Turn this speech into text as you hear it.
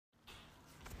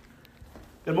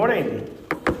Good morning.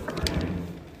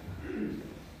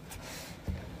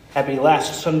 Happy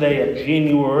last Sunday of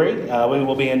January. We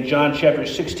will be in John chapter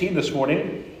 16 this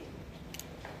morning.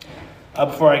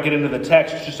 Before I get into the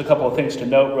text, just a couple of things to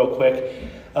note real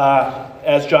quick.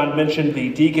 As John mentioned,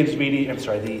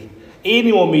 the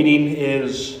annual meeting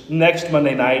is next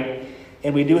Monday night,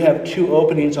 and we do have two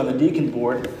openings on the deacon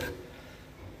board.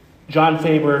 John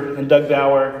Faber and Doug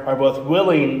Bauer are both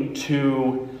willing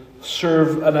to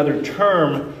serve another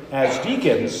term as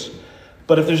deacons,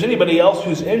 but if there's anybody else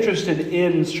who's interested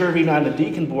in serving on the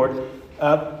deacon board,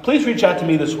 please reach out to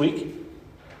me this week.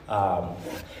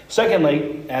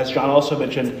 Secondly, as John also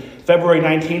mentioned, February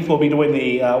 19th we'll be doing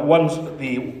the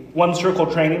One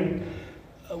Circle training,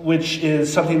 which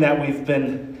is something that we've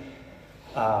been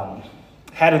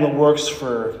had in the works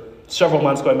for several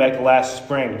months, going back to last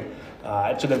spring.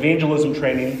 It's an evangelism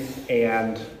training,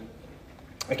 and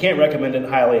I can't recommend it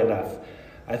highly enough.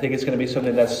 I think it's going to be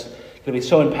something that's going to be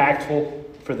so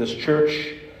impactful for this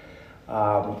church.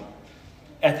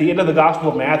 At the end of the Gospel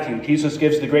of Matthew, Jesus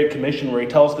gives the Great Commission where he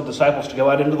tells the disciples to go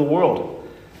out into the world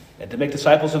and to make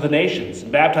disciples of the nations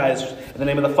and baptize in the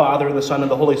name of the Father, and the Son,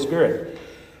 and the Holy Spirit.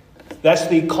 That's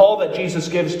the call that Jesus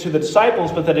gives to the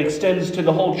disciples, but that extends to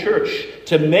the whole church,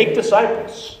 to make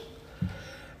disciples.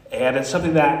 And it's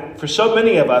something that, for so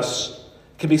many of us,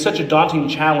 can be such a daunting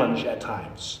challenge at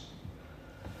times.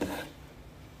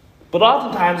 But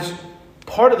oftentimes,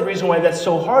 part of the reason why that's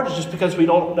so hard is just because we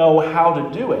don't know how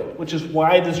to do it, which is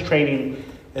why this training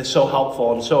is so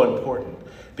helpful and so important.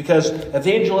 Because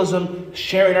evangelism,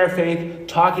 sharing our faith,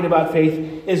 talking about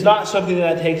faith, is not something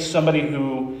that takes somebody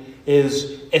who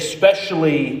is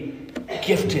especially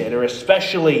gifted or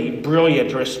especially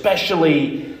brilliant or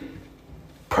especially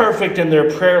perfect in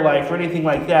their prayer life or anything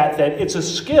like that. That it's a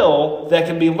skill that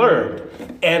can be learned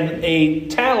and a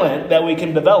talent that we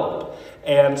can develop.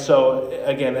 And so,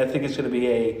 again, I think it's going to be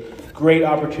a great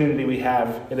opportunity we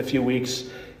have in a few weeks.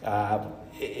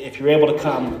 If you're able to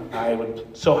come, I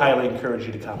would so highly encourage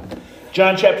you to come.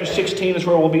 John chapter 16 is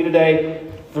where we'll be today,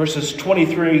 verses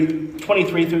 23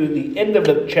 through the end of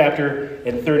the chapter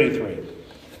and 33.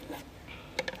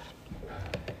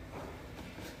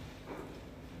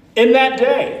 In that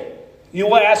day, you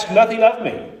will ask nothing of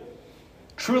me.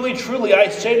 Truly, truly, I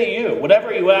say to you,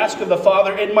 whatever you ask of the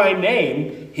Father in my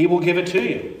name, he will give it to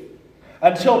you.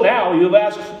 Until now, you have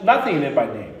asked nothing in my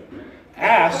name.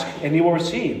 Ask, and you will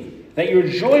receive, that your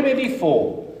joy may be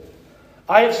full.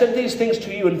 I have said these things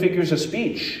to you in figures of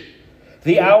speech.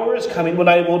 The hour is coming when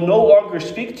I will no longer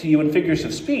speak to you in figures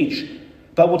of speech,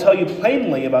 but will tell you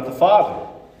plainly about the Father.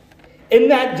 In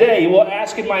that day, you will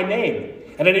ask in my name.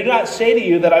 And I do not say to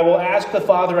you that I will ask the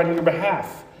Father on your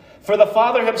behalf. For the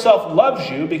Father himself loves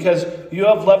you because you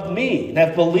have loved me and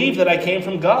have believed that I came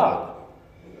from God.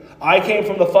 I came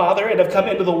from the Father and have come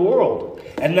into the world.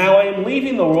 And now I am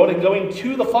leaving the world and going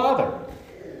to the Father.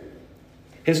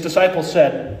 His disciples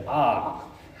said,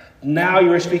 now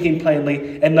you are speaking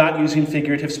plainly and not using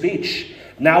figurative speech.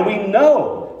 Now we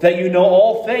know that you know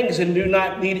all things and do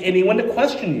not need anyone to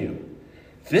question you.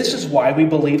 This is why we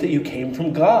believe that you came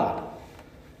from God.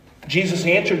 Jesus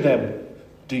answered them,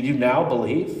 do you now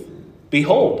believe?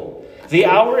 Behold, the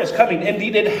hour is coming,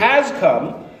 indeed it has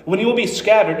come, when you will be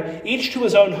scattered, each to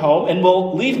his own home, and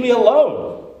will leave me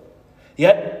alone.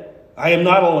 Yet I am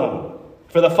not alone,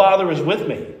 for the Father is with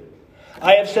me.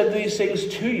 I have said these things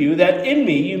to you, that in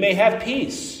me you may have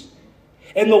peace.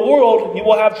 In the world you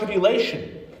will have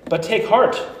tribulation, but take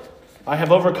heart, I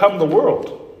have overcome the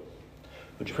world.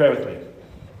 Would you pray with me?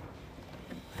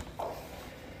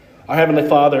 Our Heavenly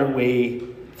Father, we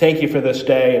thank you for this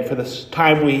day and for this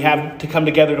time we have to come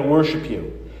together to worship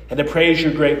you and to praise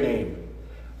your great name.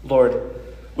 Lord,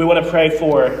 we want to pray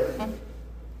for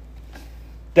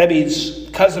Debbie's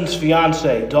cousin's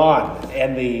fiance, Dawn,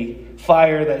 and the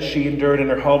fire that she endured in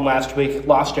her home last week,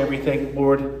 lost everything.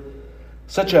 Lord,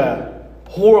 such a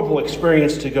horrible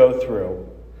experience to go through.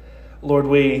 Lord,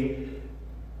 we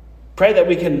pray that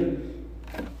we can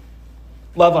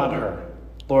love on her.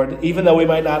 Lord, even though we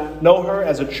might not know her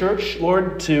as a church,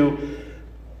 Lord, to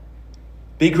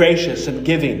be gracious and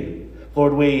giving.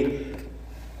 Lord, we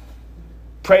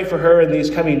pray for her in these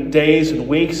coming days and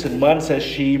weeks and months as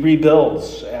she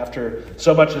rebuilds after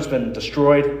so much has been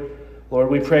destroyed. Lord,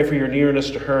 we pray for your nearness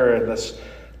to her in this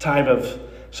time of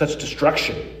such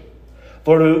destruction.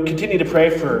 Lord, we continue to pray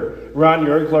for Ron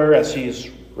Yergler as he's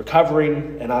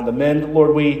recovering and on the mend.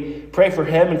 Lord, we pray for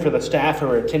him and for the staff who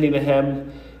are attending to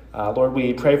him. Lord,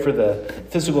 we pray for the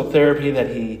physical therapy that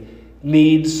he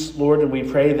needs, Lord, and we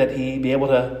pray that he be able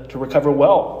to recover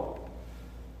well.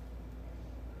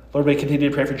 Lord, we continue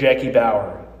to pray for Jackie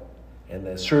Bauer and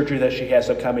the surgery that she has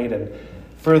upcoming, and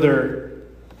further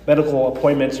medical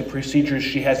appointments and procedures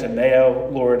she has in Mayo,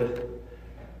 Lord.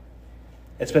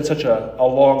 It's been such a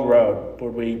long road.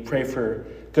 Lord, we pray for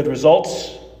good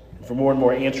results and for more and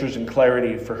more answers and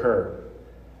clarity for her.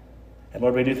 And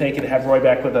Lord, we do thank you to have Roy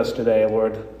back with us today,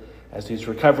 Lord, as he's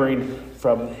recovering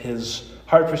from his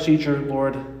heart procedure,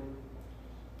 Lord.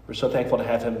 We're so thankful to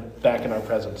have him back in our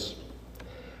presence.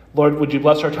 Lord, would you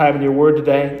bless our time in your word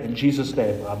today? In Jesus'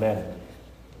 name, amen.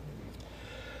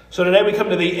 So today we come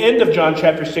to the end of John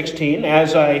chapter 16.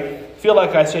 As I feel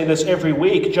like I say this every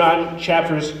week, John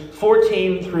chapters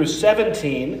 14 through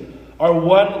 17 are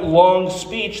one long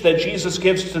speech that Jesus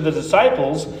gives to the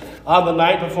disciples on the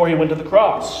night before he went to the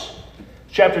cross.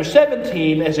 Chapter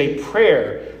 17 is a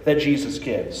prayer that Jesus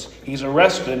gives. He's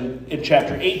arrested in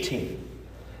chapter 18.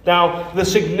 Now, the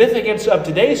significance of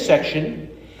today's section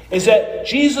is that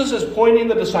Jesus is pointing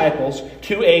the disciples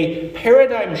to a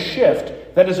paradigm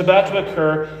shift that is about to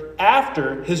occur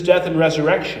after his death and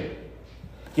resurrection.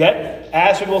 Yet,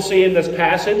 as we will see in this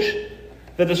passage,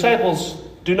 the disciples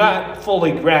do not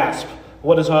fully grasp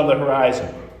what is on the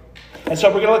horizon. And so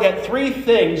we're going to look at three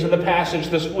things in the passage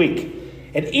this week.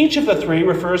 And each of the three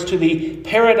refers to the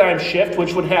paradigm shift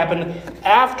which would happen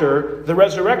after the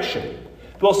resurrection.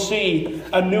 We'll see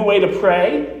a new way to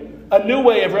pray, a new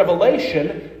way of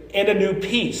revelation, and a new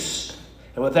peace.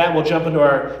 And with that, we'll jump into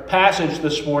our passage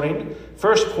this morning.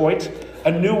 First point,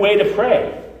 a new way to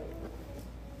pray.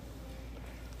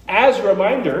 As a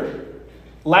reminder,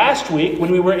 last week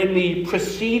when we were in the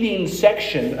preceding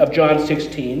section of John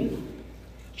 16,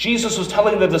 Jesus was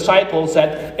telling the disciples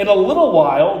that in a little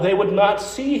while they would not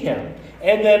see him.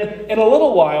 And then in a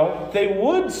little while they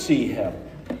would see him,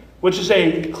 which is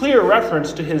a clear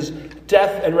reference to his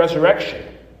death and resurrection.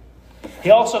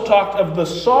 He also talked of the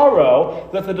sorrow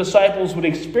that the disciples would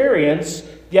experience,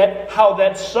 yet how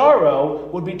that sorrow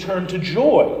would be turned to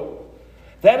joy.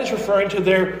 That is referring to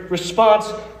their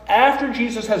response after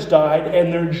Jesus has died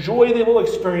and their joy they will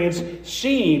experience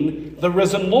seeing the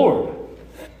risen Lord.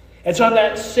 It's on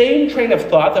that same train of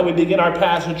thought that we begin our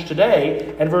passage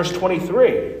today in verse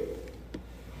 23.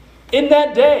 In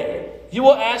that day, you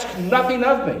will ask nothing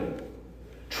of me.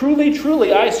 Truly,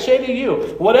 truly, I say to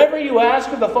you, whatever you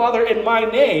ask of the Father in my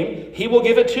name, he will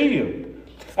give it to you.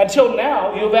 Until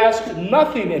now, you have asked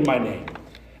nothing in my name.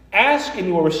 Ask and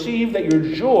you will receive that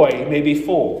your joy may be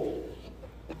full.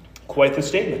 Quite the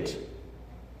statement.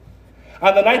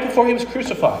 On the night before he was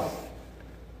crucified,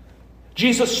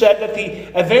 Jesus said that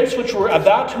the events which were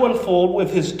about to unfold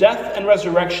with his death and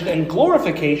resurrection and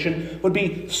glorification would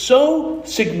be so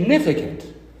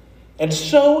significant and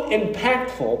so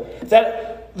impactful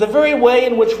that the very way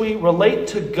in which we relate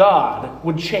to God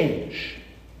would change.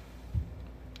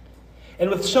 And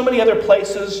with so many other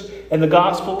places in the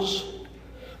Gospels,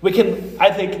 we can,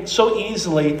 I think, so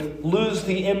easily lose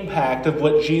the impact of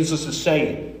what Jesus is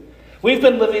saying. We've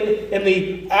been living in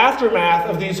the aftermath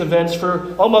of these events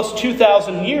for almost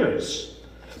 2,000 years.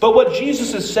 But what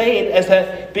Jesus is saying is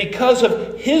that because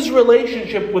of his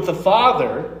relationship with the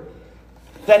Father,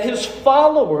 that his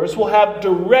followers will have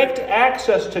direct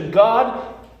access to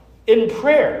God in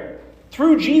prayer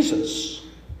through Jesus.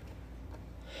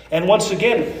 And once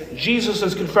again, Jesus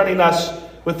is confronting us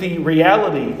with the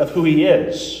reality of who he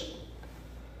is.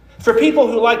 For people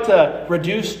who like to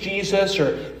reduce Jesus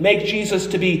or make Jesus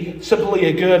to be simply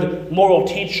a good moral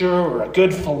teacher or a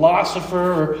good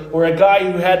philosopher or a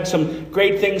guy who had some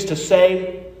great things to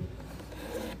say,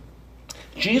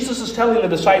 Jesus is telling the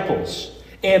disciples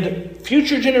and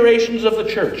future generations of the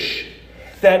church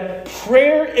that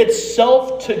prayer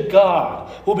itself to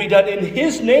God will be done in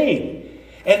his name,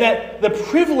 and that the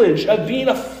privilege of being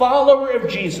a follower of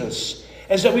Jesus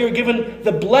is that we are given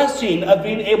the blessing of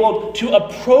being able to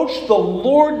approach the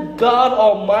Lord God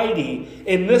Almighty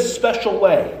in this special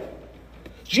way.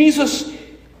 Jesus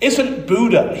isn't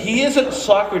Buddha. He isn't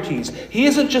Socrates. He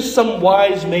isn't just some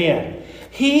wise man.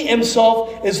 He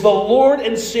himself is the Lord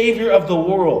and Savior of the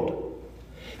world.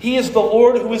 He is the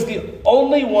Lord who is the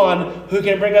only one who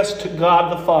can bring us to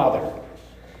God the Father.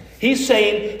 He's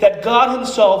saying that God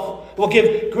himself will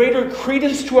give greater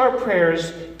credence to our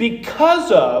prayers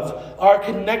because of our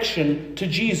connection to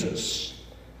Jesus.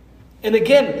 And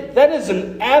again, that is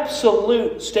an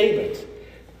absolute statement.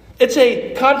 It's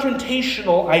a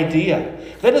confrontational idea.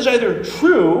 That is either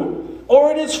true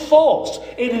or it is false.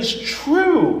 It is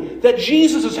true that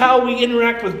Jesus is how we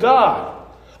interact with God,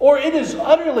 or it is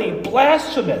utterly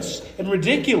blasphemous and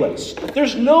ridiculous.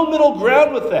 There's no middle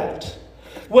ground with that.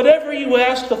 Whatever you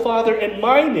ask the Father in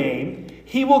my name,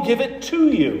 he will give it to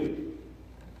you.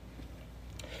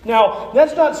 Now,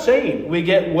 that's not saying we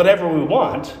get whatever we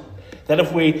want. That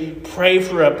if we pray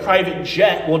for a private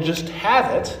jet, we'll just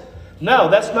have it. No,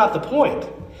 that's not the point.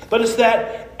 But it's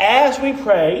that as we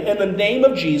pray in the name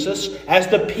of Jesus, as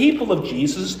the people of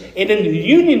Jesus, and in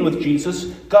union with Jesus,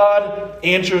 God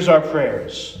answers our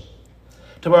prayers.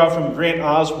 To borrow from Grant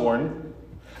Osborne,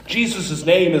 Jesus'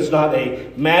 name is not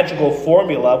a magical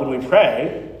formula when we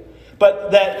pray,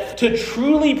 but that to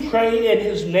truly pray in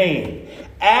his name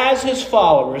as his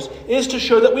followers is to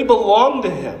show that we belong to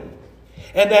him,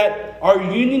 and that our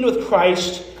union with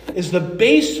Christ is the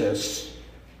basis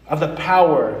of the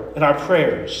power in our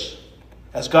prayers,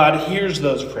 as God hears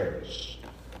those prayers.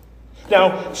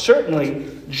 Now, certainly,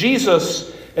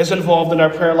 Jesus is involved in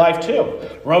our prayer life too.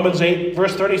 Romans 8,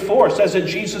 verse 34 says that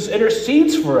Jesus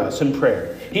intercedes for us in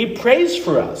prayer. He prays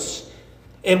for us,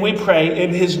 and we pray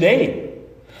in his name.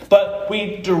 But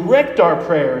we direct our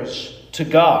prayers to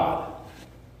God.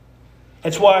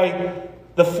 That's why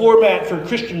the format for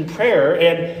Christian prayer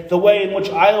and the way in which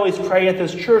I always pray at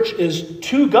this church is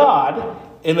to God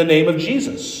in the name of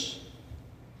Jesus.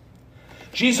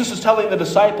 Jesus is telling the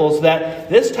disciples that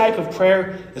this type of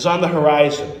prayer is on the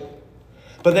horizon.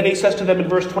 But then he says to them in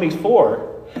verse 24,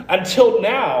 "Until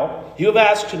now, you have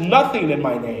asked nothing in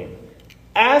my name.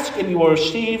 Ask and you will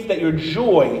receive, that your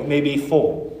joy may be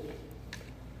full."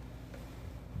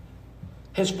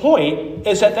 His point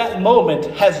is that moment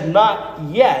has not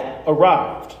yet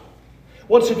arrived.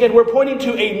 Once again, we're pointing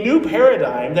to a new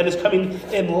paradigm that is coming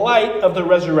in light of the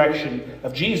resurrection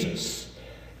of Jesus.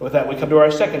 And with that, we come to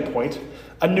our second point,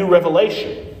 a new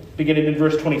revelation, beginning in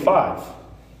verse 25.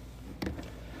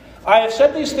 "I have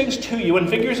said these things to you in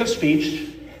figures of speech.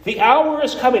 The hour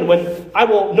is coming when I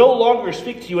will no longer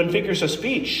speak to you in figures of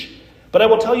speech, but I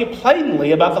will tell you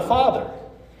plainly about the Father.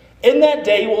 In that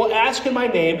day you will ask in my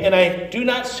name, and I do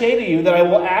not say to you that I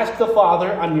will ask the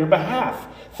Father on your behalf.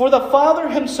 For the Father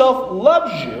himself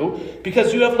loves you,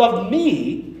 because you have loved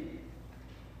me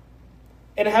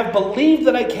and have believed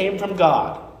that I came from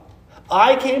God.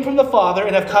 I came from the Father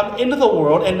and have come into the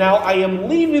world, and now I am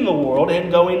leaving the world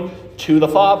and going to the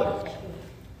Father."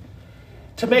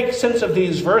 To make sense of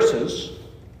these verses,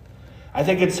 I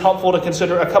think it's helpful to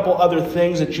consider a couple other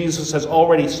things that Jesus has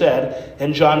already said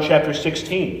in John chapter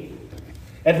 16.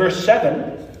 At verse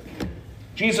 7,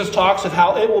 Jesus talks of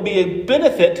how it will be a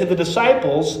benefit to the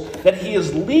disciples that he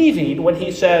is leaving when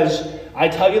he says, "I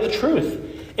tell you the truth.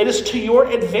 It is to your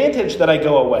advantage that I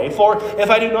go away. For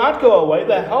if I do not go away,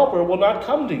 the Helper will not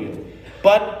come to you.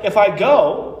 But if I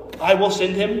go, I will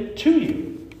send him to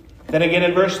you." Then again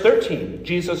in verse 13,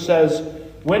 Jesus says,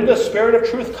 "When the Spirit of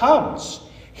truth comes,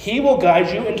 he will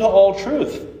guide you into all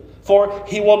truth. For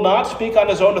he will not speak on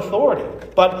his own authority,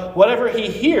 but whatever he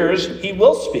hears, he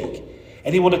will speak,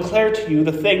 and he will declare to you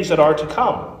the things that are to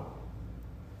come."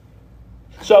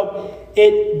 So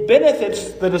it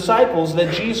benefits the disciples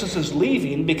that Jesus is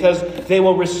leaving because they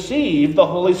will receive the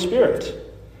Holy Spirit.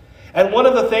 And one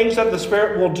of the things that the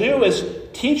Spirit will do is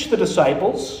teach the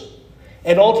disciples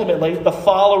and ultimately the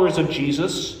followers of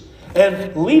Jesus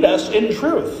and lead us in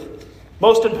truth.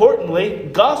 Most importantly,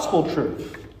 gospel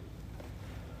truth.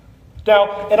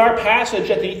 Now, in our passage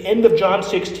at the end of John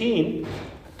 16,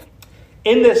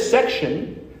 in this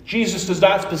section, Jesus does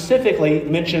not specifically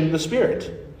mention the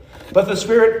Spirit. But the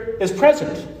Spirit is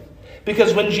present.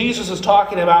 Because when Jesus is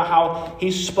talking about how he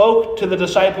spoke to the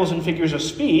disciples in figures of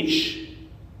speech,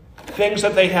 things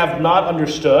that they have not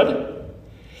understood,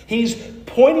 he's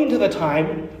pointing to the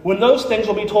time when those things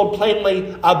will be told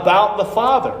plainly about the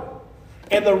Father.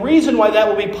 And the reason why that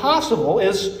will be possible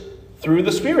is through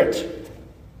the Spirit.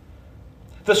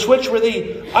 The switch where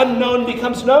the unknown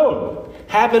becomes known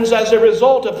happens as a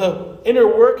result of the inner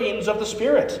workings of the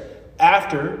Spirit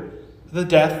after the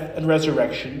death and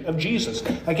resurrection of Jesus.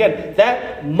 Again,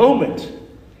 that moment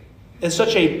is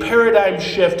such a paradigm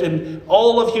shift in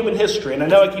all of human history. And I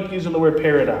know I keep using the word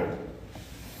paradigm.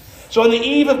 So on the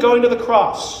eve of going to the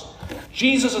cross,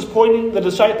 Jesus is pointing the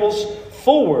disciples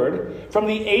forward from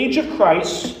the age of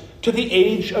Christ to the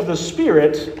age of the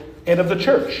Spirit and of the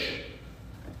church,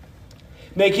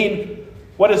 making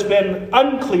what has been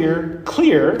unclear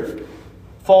clear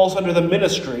falls under the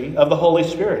ministry of the Holy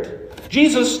Spirit.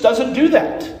 Jesus doesn't do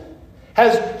that.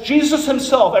 Has Jesus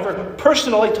himself ever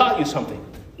personally taught you something?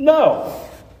 No.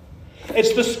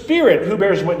 It's the Spirit who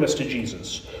bears witness to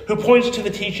Jesus, who points to the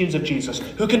teachings of Jesus,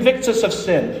 who convicts us of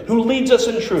sin, who leads us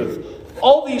in truth.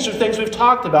 All these are things we've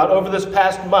talked about over this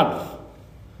past month.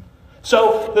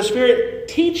 So the Spirit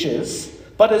teaches,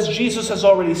 but as Jesus has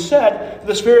already said,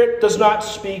 the Spirit does not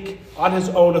speak on his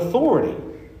own authority.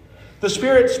 The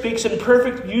Spirit speaks in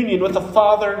perfect union with the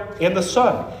Father and the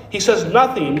Son. He says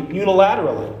nothing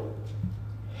unilaterally.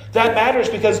 That matters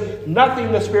because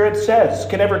nothing the Spirit says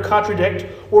can ever contradict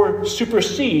or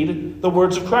supersede the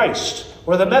words of Christ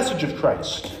or the message of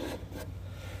Christ.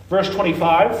 Verse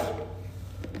 25,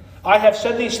 I have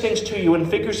said these things to you in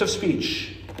figures of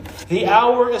speech. The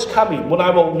hour is coming when I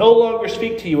will no longer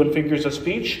speak to you in figures of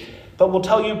speech, but will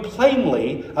tell you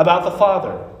plainly about the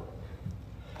Father.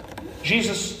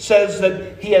 Jesus says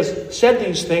that he has said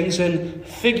these things in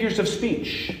figures of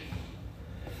speech.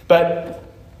 But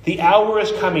the hour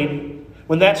is coming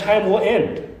when that time will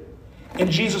end,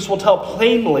 and Jesus will tell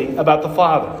plainly about the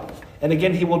Father. And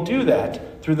again, he will do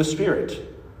that through the Spirit.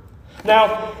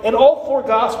 Now, in all four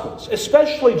Gospels,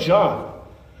 especially John,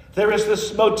 there is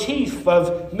this motif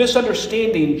of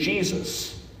misunderstanding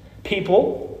Jesus.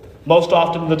 People, most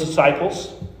often the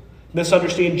disciples,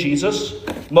 misunderstand Jesus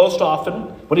most often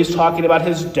when he's talking about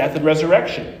his death and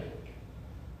resurrection.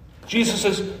 Jesus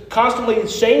is constantly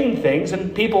saying things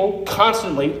and people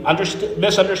constantly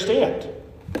misunderstand.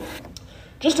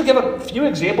 Just to give a few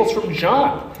examples from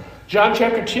John. John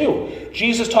chapter 2,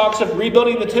 Jesus talks of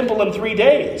rebuilding the temple in 3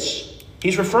 days.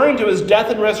 He's referring to his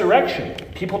death and resurrection.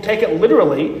 People take it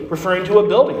literally, referring to a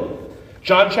building.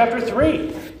 John chapter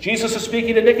 3, Jesus is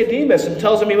speaking to Nicodemus and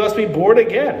tells him he must be born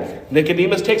again.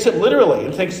 Nicodemus takes it literally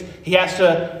and thinks he has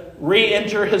to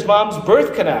re-enter his mom's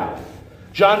birth canal.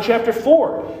 John chapter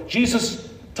 4, Jesus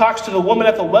talks to the woman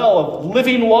at the well of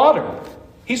living water.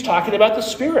 He's talking about the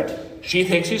Spirit. She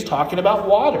thinks he's talking about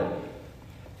water.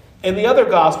 In the other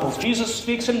Gospels, Jesus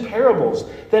speaks in parables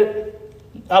that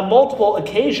on multiple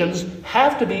occasions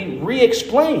have to be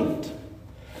re-explained.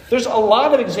 There's a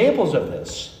lot of examples of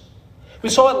this. We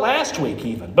saw it last week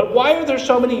even. But why are there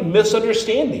so many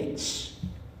misunderstandings?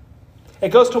 It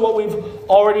goes to what we've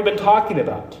already been talking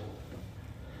about.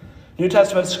 New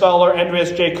Testament scholar Andreas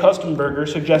J. Kostenberger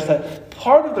suggests that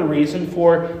part of the reason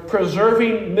for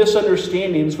preserving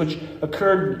misunderstandings which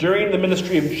occurred during the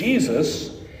ministry of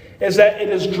Jesus is that it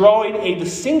is drawing a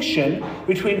distinction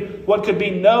between what could be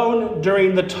known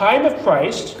during the time of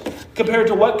Christ compared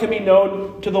to what can be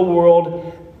known to the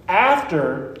world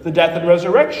after the death and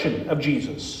resurrection of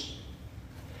Jesus.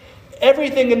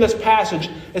 Everything in this passage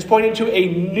is pointing to a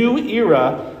new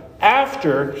era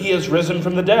after he has risen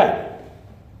from the dead.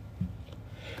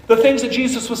 The things that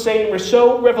Jesus was saying were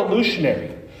so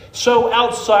revolutionary, so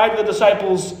outside the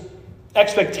disciples'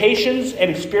 expectations and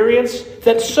experience,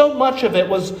 that so much of it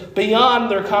was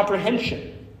beyond their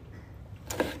comprehension.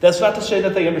 That's not to say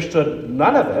that they understood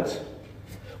none of it.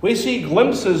 We see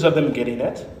glimpses of them getting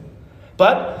it.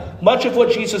 But much of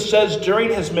what Jesus says during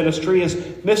his ministry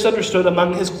is misunderstood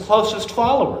among his closest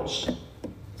followers,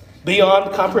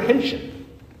 beyond comprehension.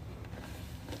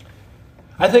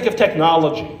 I think of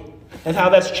technology and how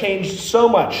that's changed so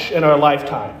much in our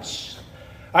lifetimes.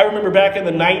 I remember back in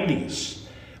the 90s,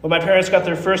 when my parents got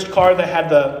their first car that had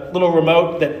the little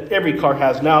remote that every car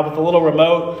has now, but the little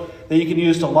remote that you can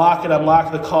use to lock and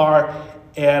unlock the car.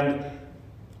 And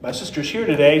my sister's here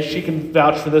today. She can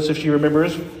vouch for this if she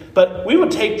remembers. But we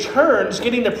would take turns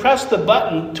getting to press the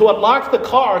button to unlock the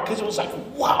car because it was like,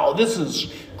 wow, this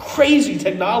is crazy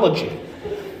technology.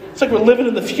 It's like we're living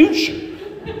in the future.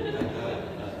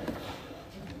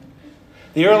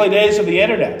 The early days of the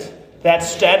internet, that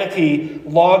staticky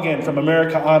login from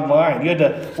America Online. You had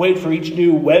to wait for each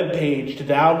new web page to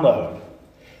download.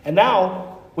 And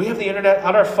now we have the internet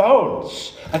on our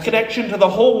phones, a connection to the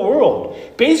whole world.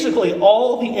 Basically,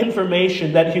 all the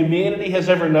information that humanity has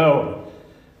ever known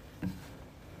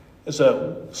is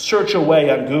a search away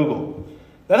on Google.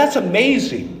 Now that's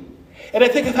amazing. And I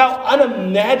think of how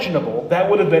unimaginable that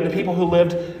would have been to people who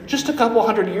lived just a couple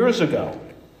hundred years ago.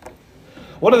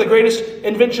 One of the greatest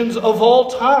inventions of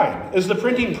all time is the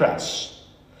printing press.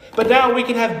 But now we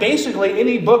can have basically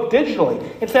any book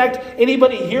digitally. In fact,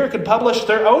 anybody here could publish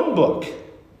their own book.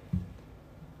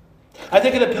 I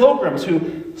think of the pilgrims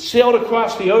who sailed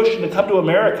across the ocean to come to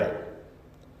America.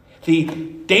 The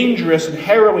dangerous and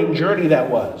harrowing journey that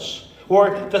was.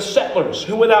 Or the settlers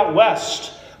who went out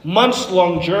west,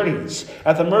 months-long journeys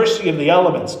at the mercy of the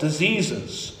elements,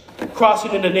 diseases,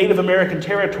 crossing into Native American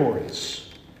territories.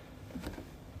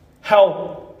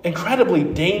 How incredibly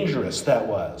dangerous that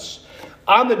was.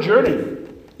 On the journey,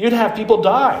 you'd have people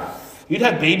die. You'd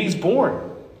have babies born.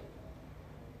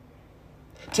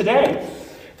 Today,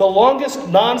 the longest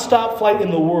nonstop flight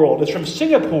in the world is from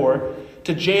Singapore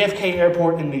to JFK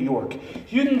Airport in New York.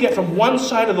 You can get from one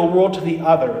side of the world to the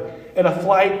other in a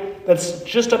flight that's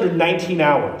just under 19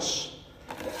 hours.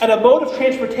 And a mode of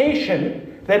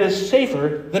transportation that is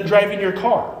safer than driving your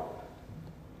car.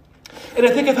 And I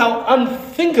think of how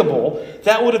unthinkable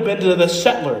that would have been to the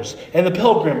settlers and the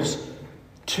pilgrims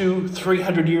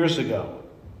 200-300 years ago.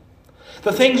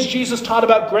 The things Jesus taught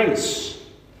about grace.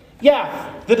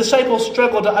 Yeah, the disciples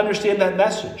struggled to understand that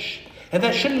message. And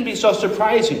that shouldn't be so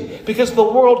surprising, because the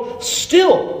world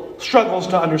still struggles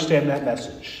to understand that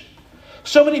message.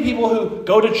 So many people who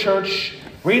go to church,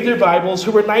 read their Bibles,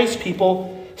 who are nice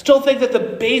people, still think that the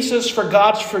basis for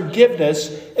God's forgiveness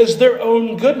is their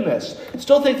own goodness.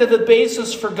 Still think that the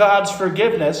basis for God's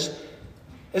forgiveness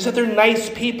is that they're nice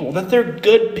people, that they're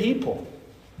good people.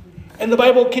 And the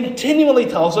Bible continually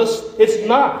tells us it's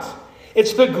not.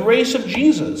 It's the grace of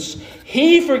Jesus.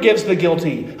 He forgives the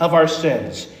guilty of our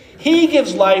sins. He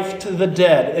gives life to the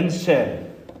dead in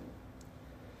sin.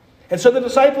 And so the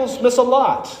disciples miss a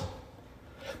lot.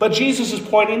 But Jesus is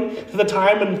pointing to the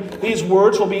time when these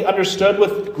words will be understood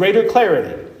with greater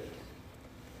clarity.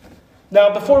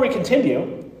 Now, before we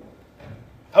continue,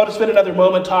 I want to spend another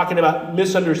moment talking about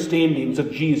misunderstandings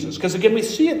of Jesus. Because again, we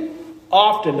see it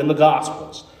often in the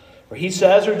Gospels, where he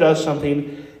says or does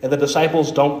something and the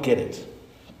disciples don't get it.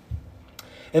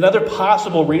 And other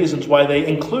possible reasons why they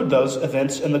include those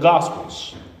events in the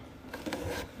Gospels.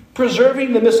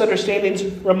 Preserving the misunderstandings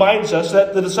reminds us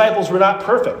that the disciples were not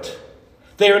perfect.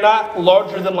 They are not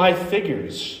larger-than-life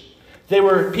figures. They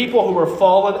were people who were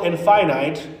fallen and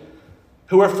finite,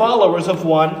 who were followers of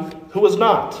one who was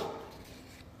not.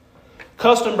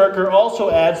 Kostenberger also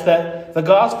adds that the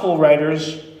gospel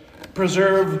writers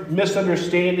preserve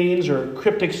misunderstandings or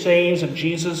cryptic sayings of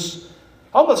Jesus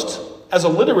almost as a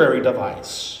literary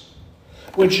device,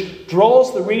 which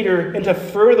draws the reader into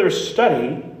further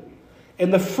study,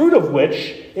 and the fruit of which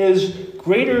is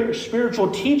greater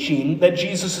spiritual teaching that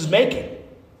Jesus is making.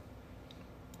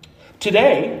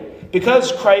 Today,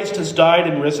 because Christ has died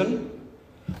and risen,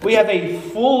 we have a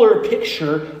fuller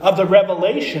picture of the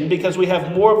revelation because we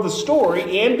have more of the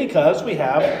story and because we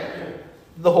have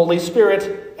the Holy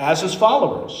Spirit as his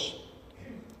followers.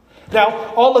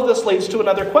 Now, all of this leads to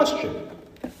another question.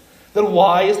 Then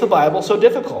why is the Bible so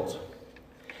difficult?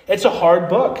 It's a hard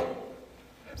book.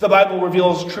 The Bible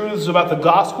reveals truths about the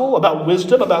gospel, about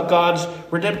wisdom, about God's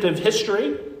redemptive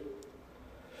history.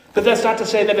 But that's not to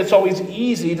say that it's always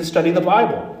easy to study the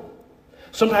Bible.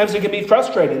 Sometimes it can be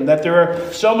frustrating that there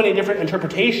are so many different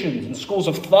interpretations and schools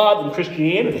of thought in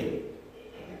Christianity.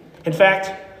 In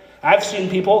fact, I've seen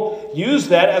people use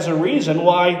that as a reason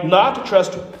why not to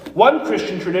trust one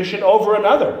Christian tradition over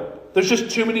another. There's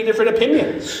just too many different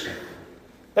opinions.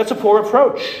 That's a poor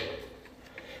approach.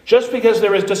 Just because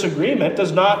there is disagreement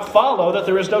does not follow that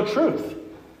there is no truth.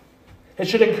 It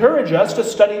should encourage us to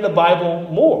study the Bible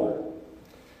more.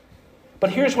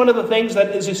 But here's one of the things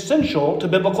that is essential to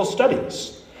biblical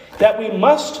studies, that we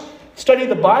must study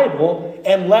the Bible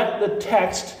and let the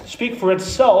text speak for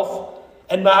itself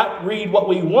and not read what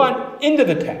we want into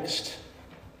the text.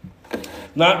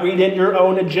 Not read in your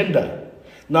own agenda.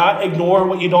 Not ignore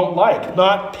what you don't like.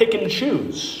 Not pick and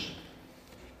choose.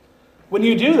 When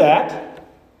you do that,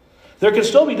 there can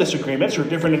still be disagreements or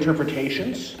different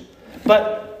interpretations,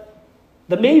 but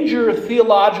the major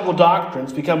theological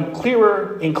doctrines become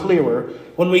clearer and clearer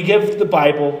when we give the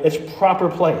Bible its proper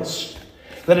place.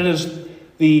 That it is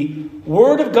the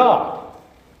Word of God.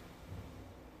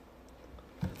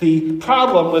 The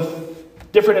problem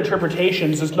with different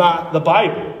interpretations is not the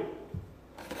Bible.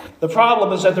 The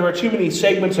problem is that there are too many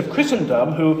segments of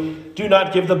Christendom who do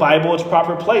not give the Bible its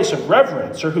proper place of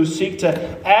reverence, or who seek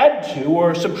to add to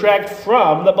or subtract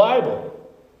from the Bible.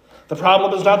 The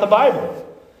problem is not the Bible.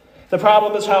 The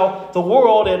problem is how the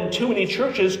world and too many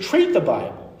churches treat the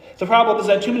Bible. The problem is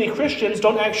that too many Christians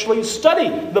don't actually study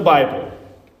the Bible.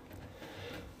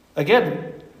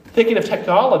 Again, thinking of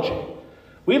technology,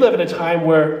 we live in a time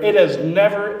where it has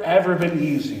never, ever been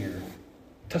easier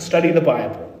to study the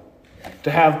Bible,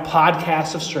 to have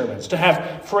podcasts of sermons, to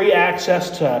have free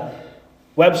access to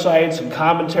websites and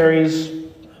commentaries.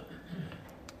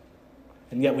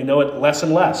 And yet we know it less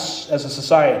and less as a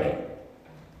society.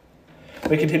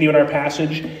 We continue in our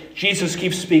passage. Jesus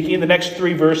keeps speaking. The next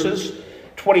 3 verses,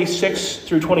 26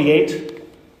 through 28.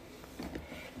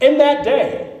 In that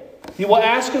day, you will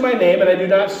ask in my name, and I do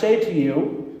not say to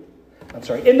you,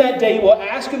 in that day you will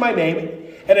ask in my name,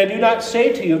 and I do not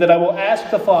say to you that I will ask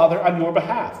the Father on your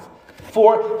behalf.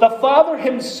 For the Father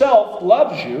himself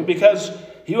loves you because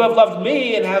you have loved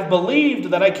me and have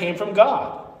believed that I came from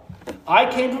God.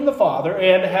 I came from the Father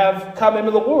and have come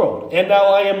into the world, and now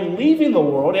I am leaving the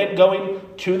world and going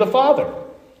to the Father.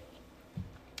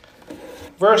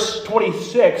 Verse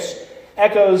 26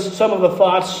 echoes some of the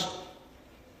thoughts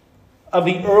of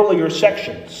the earlier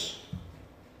sections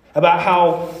about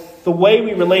how the way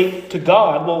we relate to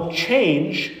God will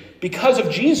change because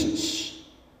of Jesus.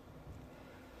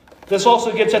 This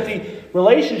also gets at the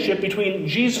relationship between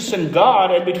Jesus and God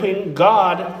and between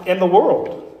God and the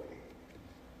world.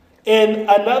 In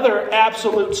another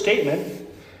absolute statement,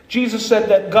 Jesus said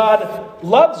that God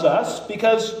loves us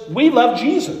because we love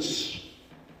Jesus,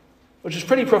 which is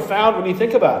pretty profound when you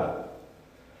think about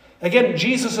it. Again,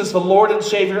 Jesus is the Lord and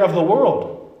Savior of the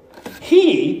world.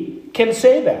 He can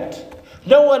say that.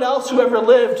 No one else who ever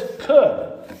lived could.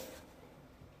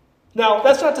 Now,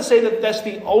 that's not to say that that's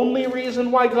the only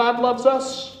reason why God loves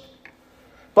us,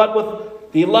 but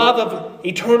with the love of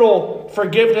eternal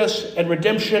forgiveness and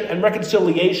redemption and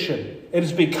reconciliation, it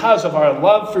is because of our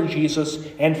love for Jesus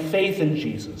and faith in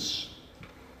Jesus.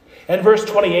 In verse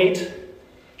 28,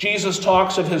 Jesus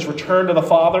talks of his return to the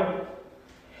Father,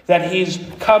 that he's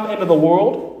come into the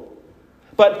world,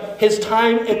 but his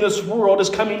time in this world is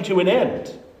coming to an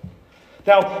end.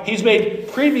 Now, he's made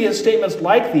previous statements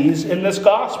like these in this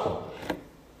gospel,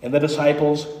 and the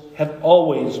disciples have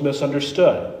always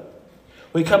misunderstood.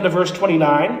 We come to verse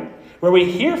 29, where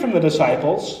we hear from the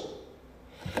disciples,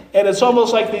 and it's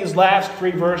almost like these last three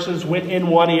verses went in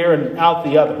one ear and out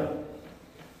the other.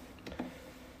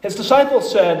 His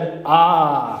disciples said,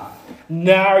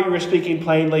 now you are speaking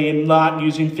plainly and not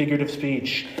using figurative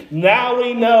speech. Now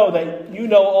we know that you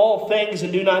know all things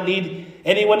and do not need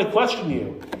anyone to question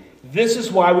you. This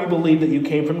is why we believe that you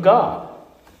came from God.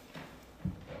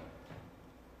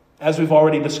 As we've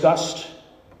already discussed,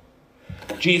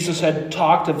 Jesus had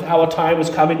talked of how a time was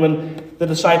coming when the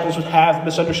disciples would have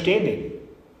misunderstanding.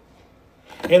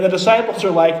 And the disciples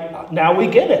are like, now we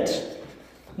get it.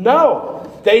 No,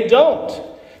 they don't.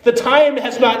 The time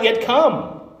has not yet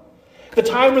come. The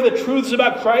time where the truths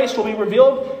about Christ will be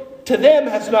revealed to them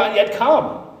has not yet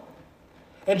come.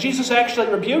 And Jesus actually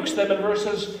rebukes them in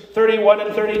verses 31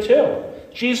 and 32.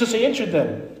 Jesus answered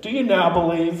them, do you now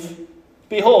believe?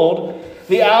 Behold,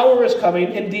 the hour is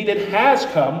coming, indeed it has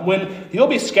come, when you'll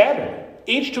be scattered,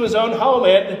 each to his own home,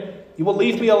 and you will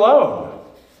leave me alone.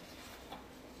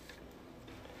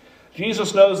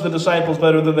 Jesus knows the disciples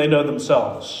better than they know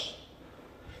themselves.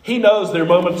 He knows they're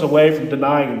moments away from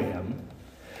denying him.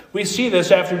 We see this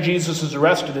after Jesus is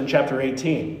arrested in chapter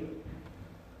 18.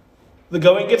 The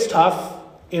going gets tough,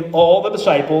 and all of the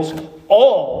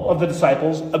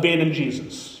disciples abandon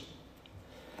Jesus.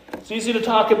 It's easy to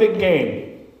talk a big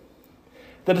game.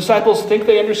 The disciples think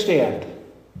they understand.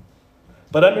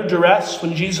 But under duress,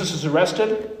 when Jesus is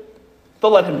arrested,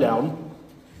 they'll let him down.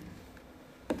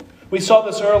 We saw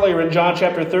this earlier in John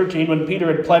chapter 13 when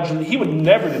Peter had pledged that he would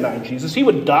never deny Jesus. He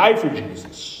would die for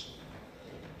Jesus.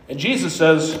 And Jesus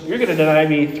says, you're going to deny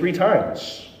me 3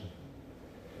 times.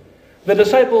 The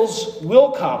disciples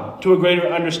will come to a greater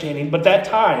understanding, but that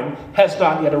time has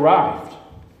not yet arrived.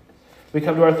 We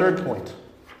come to our third point,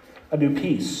 a new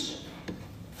peace.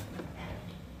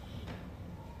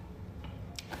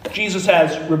 Jesus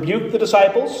has rebuked the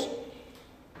disciples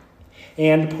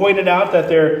and pointed out that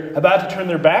they're about to turn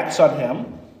their backs on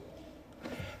him.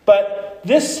 But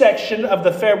this section of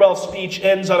the farewell speech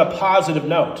ends on a positive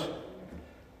note.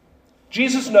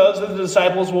 Jesus knows that the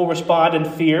disciples will respond in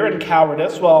fear and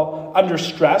cowardice while under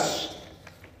stress,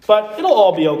 but it'll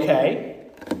all be okay.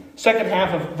 Second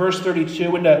half of verse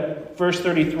 32 into verse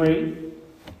 33.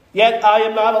 Yet I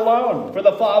am not alone, for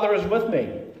the Father is with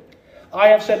me. I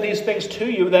have said these things to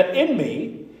you, that in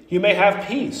me you may have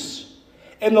peace.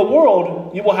 In the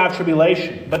world you will have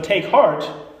tribulation, but take heart,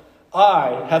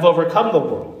 I have overcome the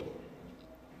world.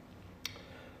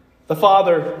 The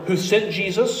Father who sent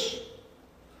Jesus,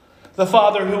 the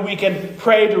Father who we can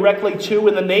pray directly to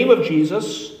in the name of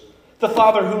Jesus, the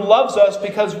Father who loves us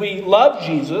because we love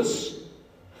Jesus,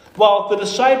 while the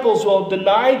disciples will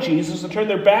deny Jesus and turn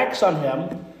their backs on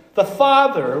him, the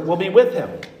Father will be with him.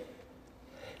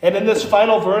 And in this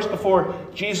final verse, before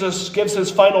Jesus gives his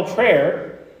final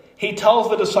prayer, he tells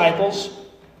the disciples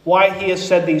why he has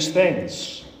said these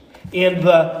things.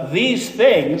 And these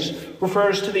things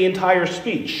refers to the entire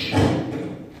speech.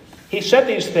 He said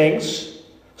these things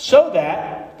so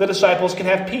that the disciples can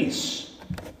have peace.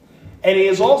 And he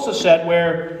has also said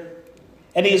where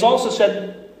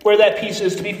that peace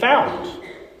is to be found.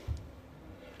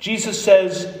 Jesus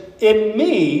says, in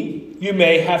me you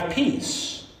may have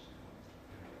peace.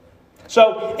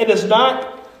 So it is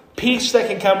not peace that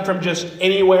can come from just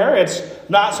anywhere. It's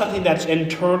not something that's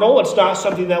internal. It's not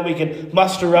something that we can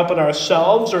muster up in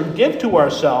ourselves or give to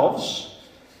ourselves.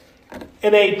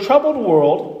 In a troubled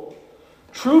world,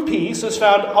 true peace is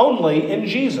found only in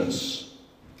Jesus.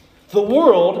 The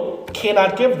world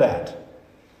cannot give that.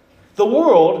 The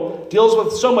world deals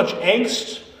with so much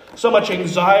angst, so much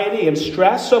anxiety and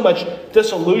stress, so much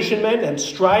disillusionment and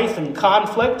strife and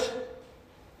conflict.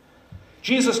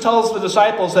 Jesus tells the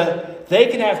disciples that they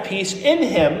can have peace in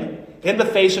him in the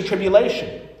face of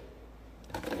tribulation.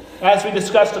 As we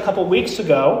discussed a couple weeks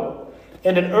ago,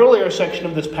 in an earlier section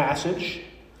of this passage,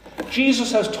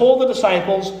 Jesus has told the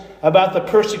disciples about the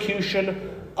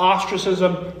persecution,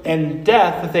 ostracism, and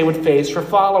death that they would face for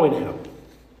following him.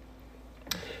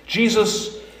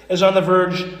 Jesus is on the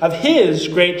verge of his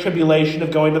great tribulation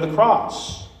of going to the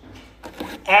cross.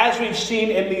 As we've seen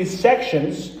in these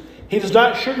sections, he does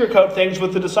not sugarcoat things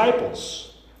with the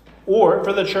disciples or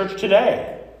for the church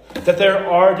today. That there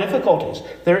are difficulties.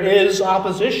 There is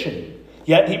opposition.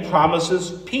 Yet he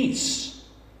promises peace.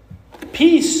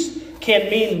 Peace can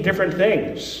mean different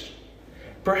things.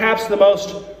 Perhaps the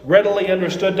most readily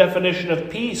understood definition of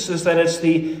peace is that it's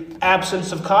the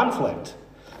absence of conflict.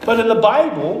 But in the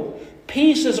Bible,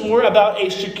 peace is more about a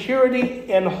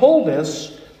security and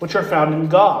wholeness which are found in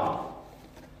God.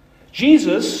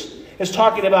 Jesus is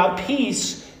talking about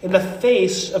peace in the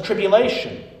face of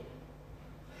tribulation.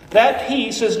 That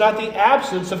peace is not the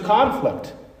absence of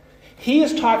conflict. He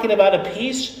is talking about a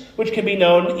peace which can be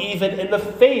known even in the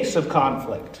face of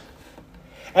conflict.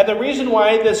 And the reason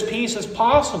why this peace is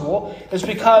possible is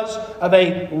because of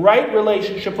a right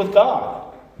relationship with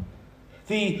God.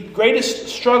 The greatest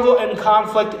struggle and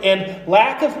conflict and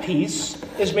lack of peace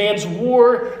is man's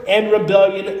war and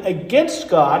rebellion against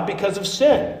God because of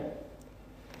sin.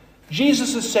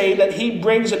 Jesus is saying that he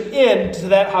brings an end to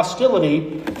that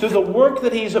hostility through the work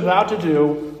that he's about to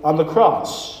do on the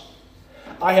cross.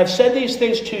 I have said these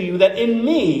things to you that in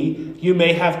me you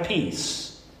may have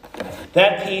peace.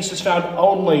 That peace is found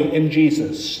only in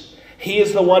Jesus. He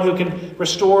is the one who can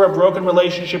restore a broken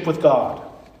relationship with God.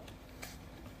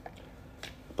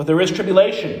 But there is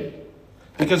tribulation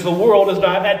because the world is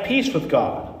not at peace with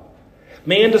God.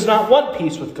 Man does not want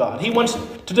peace with God. He wants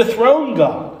to dethrone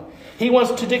God. He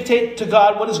wants to dictate to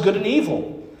God what is good and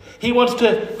evil. He wants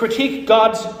to critique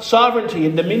God's sovereignty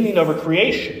and dominion over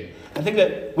creation. I think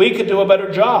that we could do a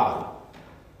better job.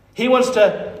 He wants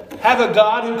to have a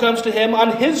God who comes to him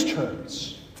on his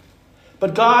terms.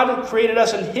 But God created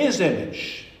us in his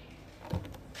image.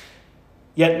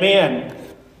 Yet man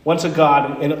wants a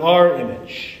God in our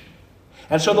image.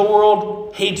 And so the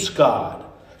world hates God.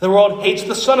 The world hates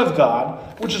the Son of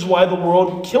God, which is why the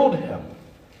world killed him.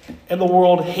 And the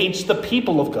world hates the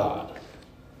people of God.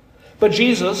 But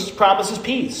Jesus promises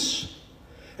peace.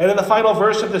 And in the final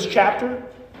verse of this chapter,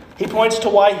 he points to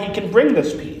why he can bring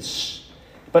this peace.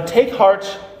 But take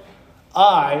heart,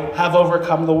 I have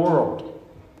overcome the world.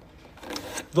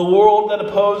 The world that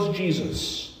opposed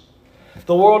Jesus.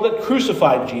 The world that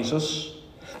crucified Jesus.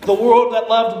 The world that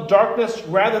loved darkness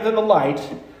rather than the light.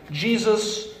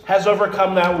 Jesus has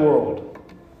overcome that world.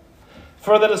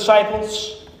 For the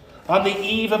disciples, on the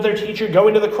eve of their teacher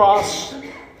going to the cross,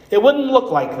 it wouldn't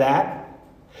look like that.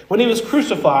 When he was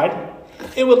crucified,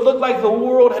 it would look like the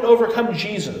world had overcome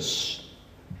Jesus.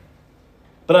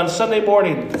 But on Sunday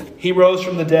morning, he rose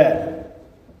from the dead.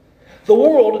 The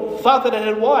world thought that it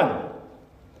had won.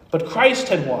 But Christ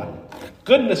had won.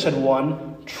 Goodness had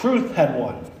won. Truth had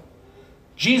won.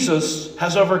 Jesus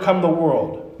has overcome the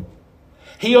world.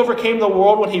 He overcame the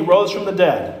world when he rose from the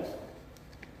dead.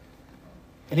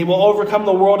 And he will overcome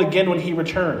the world again when he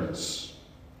returns.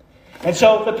 And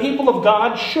so the people of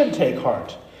God should take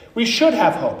heart. We should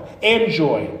have hope and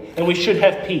joy. And we should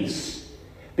have peace.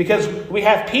 Because we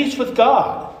have peace with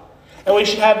God. And we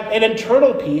should have an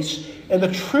internal peace in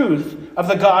the truth of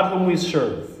the God whom we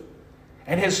serve.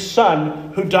 And his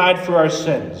Son who died for our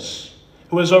sins.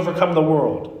 Who has overcome the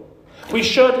world. We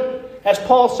should, as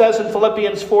Paul says in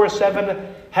Philippians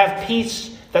 4:7, have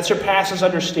peace that surpasses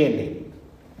understanding.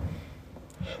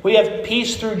 We have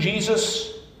peace through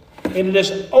Jesus, and it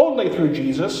is only through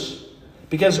Jesus,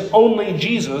 because only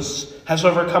Jesus has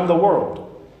overcome the world.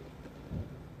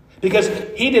 Because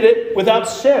he did it without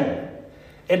sin,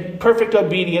 in perfect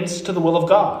obedience to the will of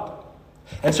God.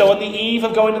 And so on the eve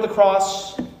of going to the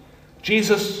cross,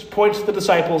 Jesus points the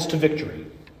disciples to victory.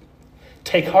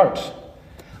 Take heart.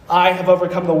 I have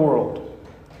overcome the world.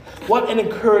 What an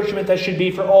encouragement that should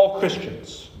be for all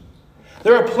Christians.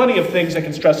 There are plenty of things that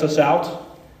can stress us out.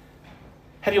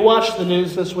 Have you watched the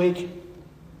news this week?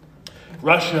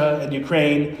 Russia and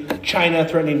Ukraine, China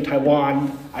threatening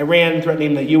Taiwan, Iran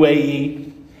threatening the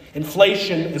UAE.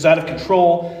 Inflation is out of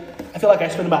control. I feel like I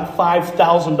spent about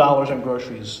 $5,000 on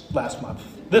groceries this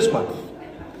month.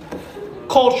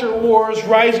 Culture wars,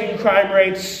 rising crime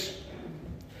rates,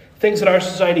 things that our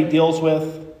society deals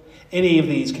with. Any of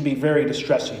these can be very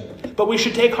distressing. But we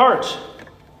should take heart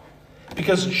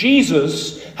because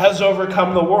Jesus has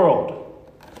overcome the world.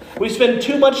 We spend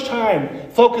too much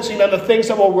time focusing on the things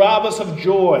that will rob us of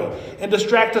joy and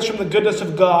distract us from the goodness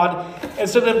of God,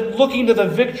 instead of looking to the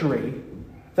victory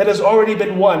that has already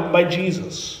been won by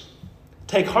Jesus.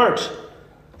 Take heart,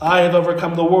 I have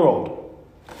overcome the world.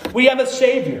 We have a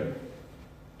Savior.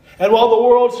 And while the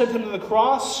world sent him to the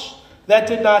cross, that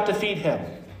did not defeat him.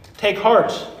 Take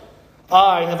heart,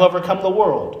 I have overcome the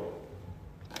world.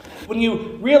 When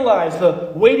you realize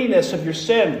the weightiness of your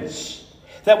sins,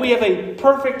 that we have a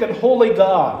perfect and holy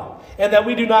God, and that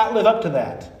we do not live up to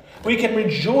that, we can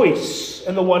rejoice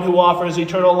in the one who offers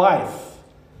eternal life.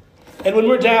 And when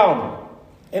we're down,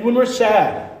 and when we're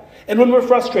sad, and when we're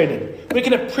frustrated, we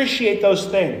can appreciate those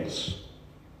things.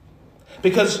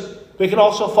 Because we can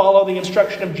also follow the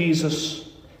instruction of Jesus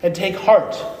and take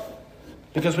heart,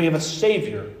 because we have a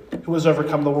Savior who has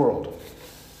overcome the world.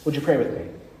 Would you pray with me?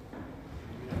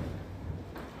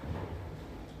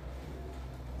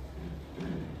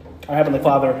 Our Heavenly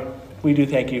Father, we do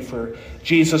thank you for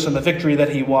Jesus and the victory that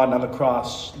he won on the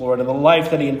cross, Lord, and the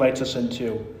life that he invites us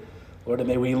into. Lord, and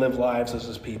may we live lives as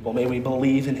his people. May we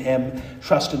believe in him,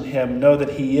 trust in him, know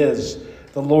that he is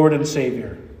the Lord and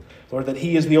Savior. Lord, that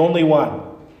he is the only one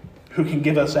who can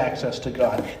give us access to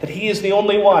God. That he is the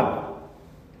only one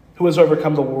who has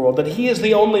overcome the world. That he is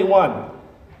the only one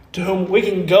to whom we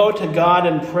can go to God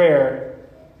in prayer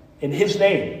in his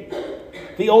name.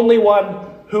 The only one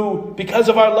who, because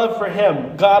of our love for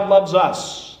him, God loves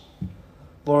us.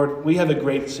 Lord, we have a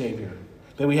great Savior.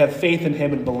 May we have faith in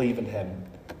him and believe in him.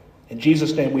 In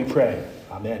Jesus' name we pray.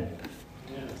 Amen.